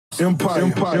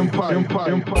Empire.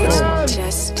 It's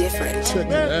just different. Check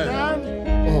it out.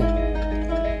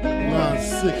 Nah,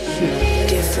 sick shit.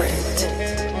 Different.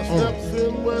 Fuck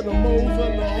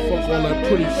all that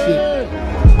pretty shit.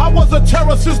 I was a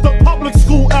terror since the public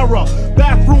school era.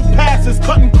 Bathroom passes,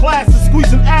 cutting classes,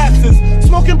 squeezing asses.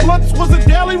 Smoking blunts was a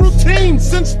daily routine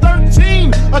since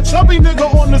 13. A chubby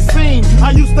nigga on the scene.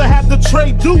 I used to have the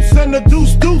tray deuce and the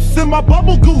deuce in my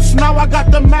bubble goose. Now I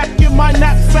got the Mac in my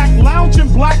knapsack,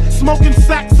 lounging black, smoking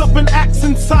sacks up in axe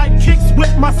and sidekicks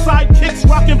with my sidekicks,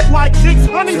 rocking fly kicks.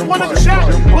 Honeys wanna chat,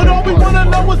 but all we wanna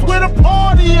know is where the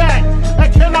party at.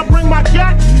 And can I bring my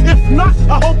gat? If not,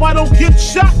 I hope I don't get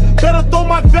shot. Better throw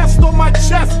my vest on my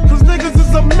chest, cause niggas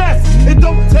is a mess. It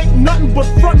don't take nothing but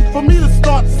frontin' for me to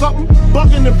start something.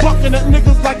 Bucking and bucking at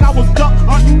niggas like I was duck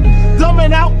hunting.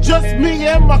 Dumbing out just me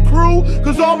and my crew,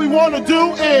 cause all we wanna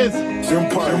do is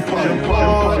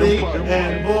party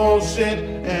and bullshit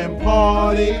and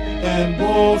party and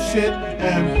bullshit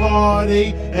and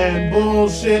party and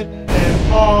bullshit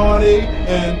and party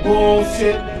and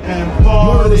bullshit and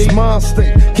party. Murder's mind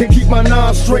state, can't keep my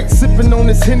nine straight. Sipping on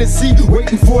this Hennessy,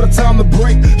 waiting for the time to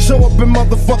break. Show up and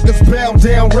motherfuckers bow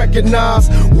down, recognize.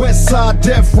 West side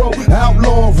death row,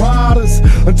 outlaw riders,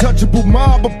 untouchable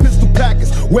mob of pistol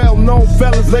packers, well-known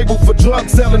fellas labeled for drug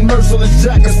selling, merciless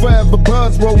jackets. Forever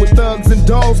buzz roll with thugs and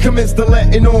dogs. Commence to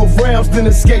letting off rounds, then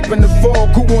escaping the fog.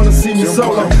 Who wanna see me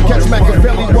solo? Catch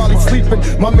Machiavelli while he's sleeping.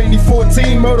 My mini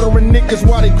 14 murdering niggas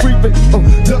while they creeping.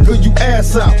 Ducker you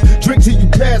ass out, drink till you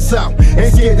pass out.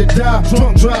 Ain't scared to die,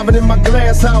 drunk driving in my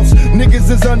glass house. Niggas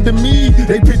is under me,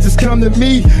 they bitches come to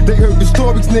me. They heard the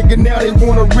stories, nigga, now they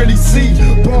wanna really see.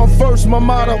 Born first, my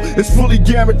motto is fully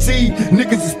guaranteed.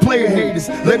 Niggas is player haters,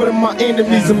 label them my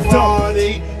enemies, I'm dumb.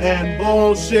 Party and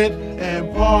bullshit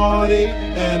and party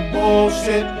and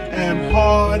bullshit and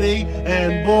party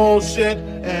and bullshit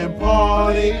and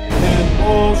party and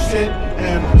bullshit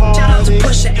and party. Shout out to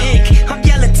Pusha Inc. I'm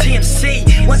yelling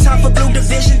TMC. One time for Blue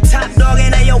Division, Top Dog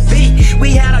and AOB.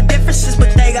 We had our differences,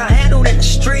 but they got handled in the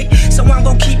street. So I'm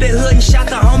gon' keep it hood and shout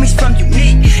the homies from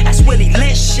Unique. That's Willie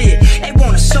Lynch shit. They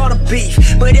want a sort of beef,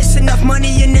 but it's enough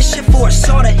money in this shit for a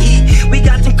sort of eat. We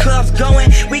got them clubs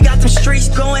going, we got them streets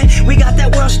going, we got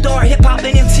that world star HipHop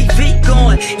and MTV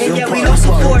going. And yeah, we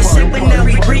hustle for a sip, but now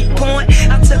we reap point.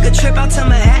 I took a trip out to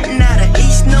Manhattan out of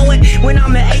East, knowing when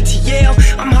I'm at ATL,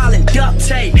 I'm hollering duct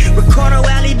tape. Ricardo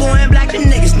Alley Boy and Black, the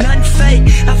niggas nothing fake.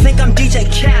 I think I'm DJ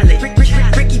Khaled,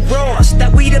 Ricky Ross.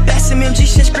 That we the best in MG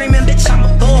shit, screaming, bitch, I'm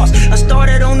a boss. I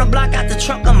started on the block out the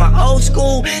trunk of my old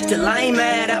school. Still I ain't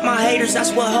mad at my haters,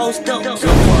 that's what hoes do.